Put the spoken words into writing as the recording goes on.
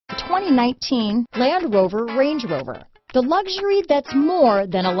2019 Land Rover Range Rover. The luxury that's more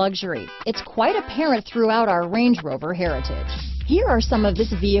than a luxury. It's quite apparent throughout our Range Rover heritage. Here are some of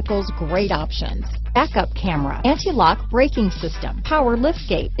this vehicle's great options: backup camera, anti-lock braking system, power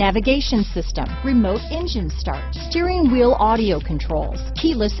liftgate, navigation system, remote engine start, steering wheel audio controls,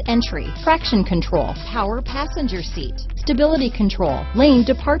 keyless entry, traction control, power passenger seat, stability control, lane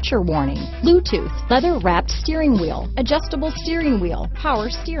departure warning, Bluetooth, leather-wrapped steering wheel, adjustable steering wheel, power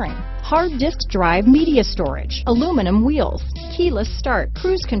steering, hard disk drive media storage, aluminum wheels, keyless start,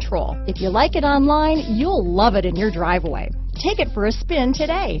 cruise control. If you like it online, you'll love it in your driveway. Take it for a spin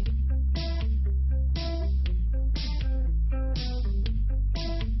today.